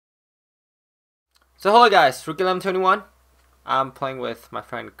So hello guys, Rookie1121. I'm playing with my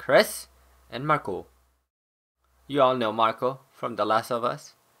friend Chris and Marco. You all know Marco from The Last of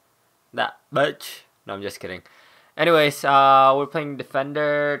Us. That bitch. No, I'm just kidding. Anyways, we're playing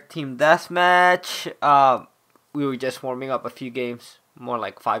Defender Team Deathmatch. We were just warming up a few games, more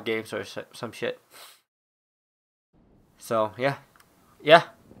like 5 games or some shit. So yeah.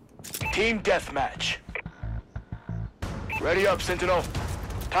 Team Deathmatch. Ready up, Sentinel.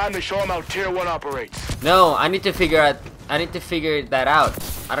 Time to show them how Tier 1 operates. No, I need to figure that out.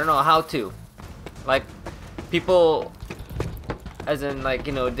 I don't know how to. Like, people, as in, like,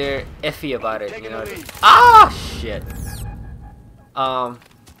 you know, they're iffy about it, you know. Ah, shit.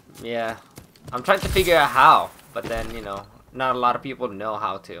 Yeah. I'm trying to figure out how, but then, you know, not a lot of people know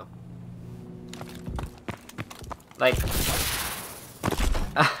how to. Like,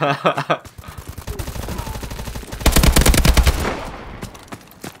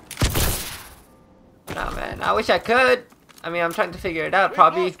 nah, man, I wish I could. I mean, I'm trying to figure it out.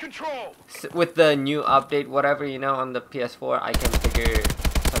 Probably with the new update, whatever, you know, on the PS4, I can figure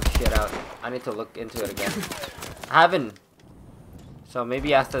some shit out. I need to look into it again. I haven't. So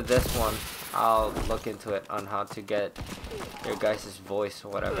maybe after this one, I'll look into it on how to get your guys' voice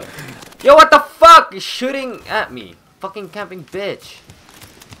or whatever. Yo, what the fuck? He's shooting at me. Fucking camping bitch.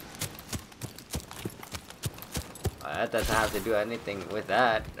 That doesn't have to do anything with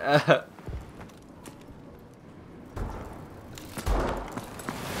that.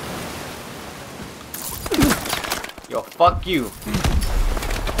 Yo, fuck you.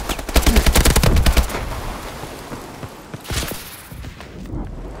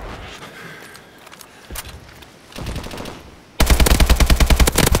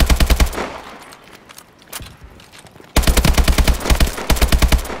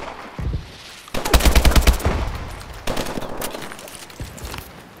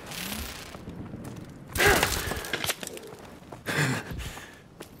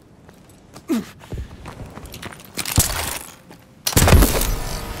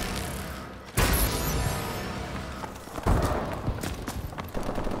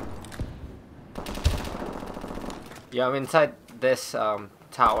 Yeah, I'm inside this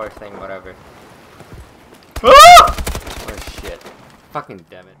tower thing, whatever. Ah! Oh shit. Fucking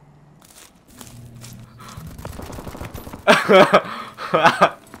damn it.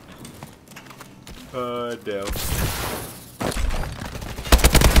 Oh damn.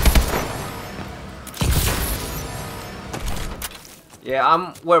 Yeah,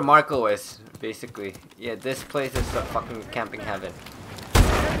 I'm where Marco is, basically. Yeah, this place is a fucking camping heaven.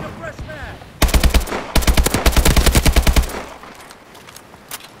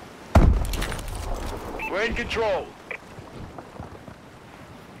 We're in control.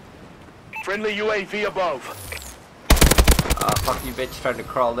 Friendly UAV above. Fuck you bitch trying to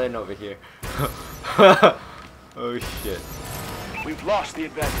crawl in over here. Oh shit. We've lost the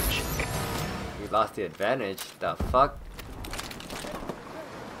advantage. We lost the advantage? The fuck?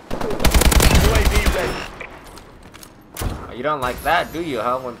 UAV ready. Oh, you don't like that, do you,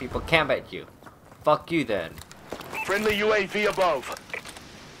 huh? When people camp at you. Fuck you then. Friendly UAV above.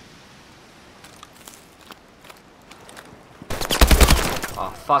 Oh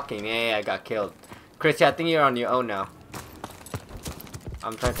fucking A, I got killed. Chris, I think you're on your own now.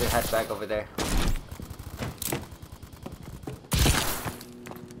 I'm trying to head back over there.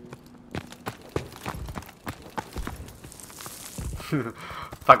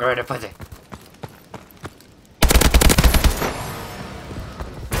 Fuck around and pussy.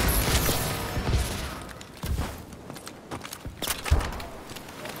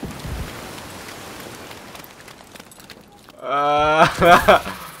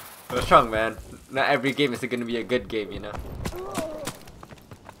 What's wrong, man? Not every game is gonna be a good game, you know.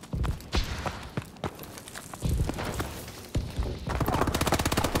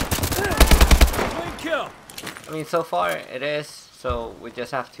 Kill. I mean, so far it is, so we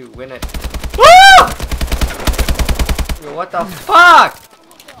just have to win it. Woo! Yo, what the fuck?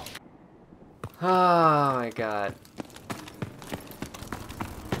 Oh my god.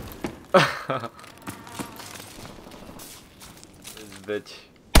 This bitch.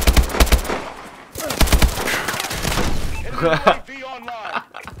 UAV online.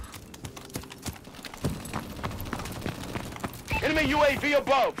 Enemy UAV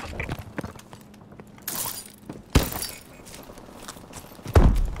above.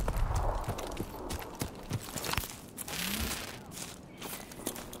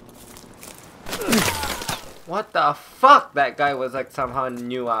 What the fuck? That guy was like somehow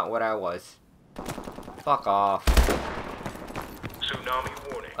knew what I was. Fuck off.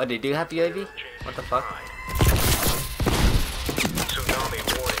 Tsunami warning. Oh, they do have UAV? What the fuck? Tsunami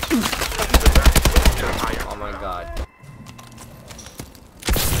warning.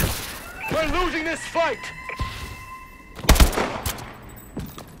 this fight!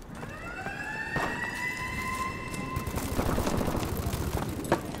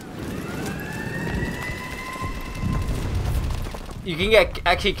 You can get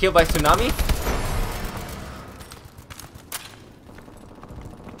actually killed by tsunami?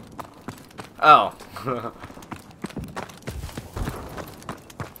 Oh.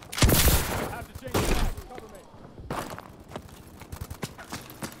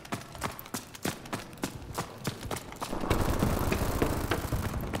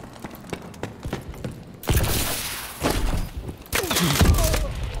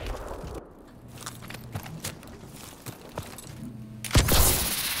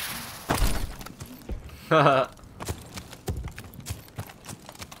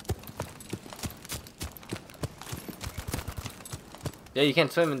 Yeah, you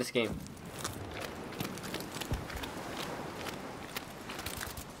can't swim in this game.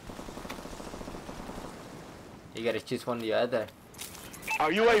 You gotta choose one or the other.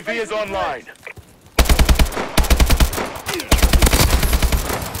 Our UAV is online.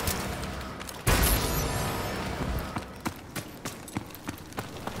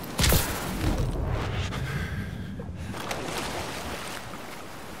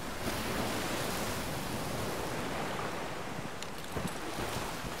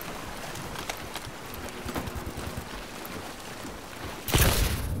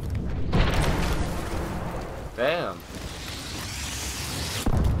 Damn.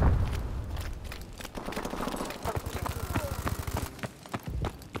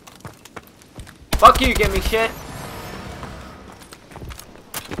 Fuck you, give me shit.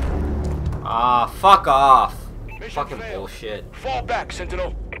 Ah, fuck off. Mission Fucking failed. bullshit. Fall back,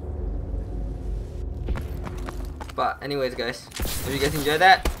 Sentinel. But anyways, guys, if you guys enjoyed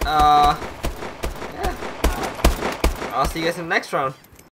that, yeah, I'll see you guys in the next round.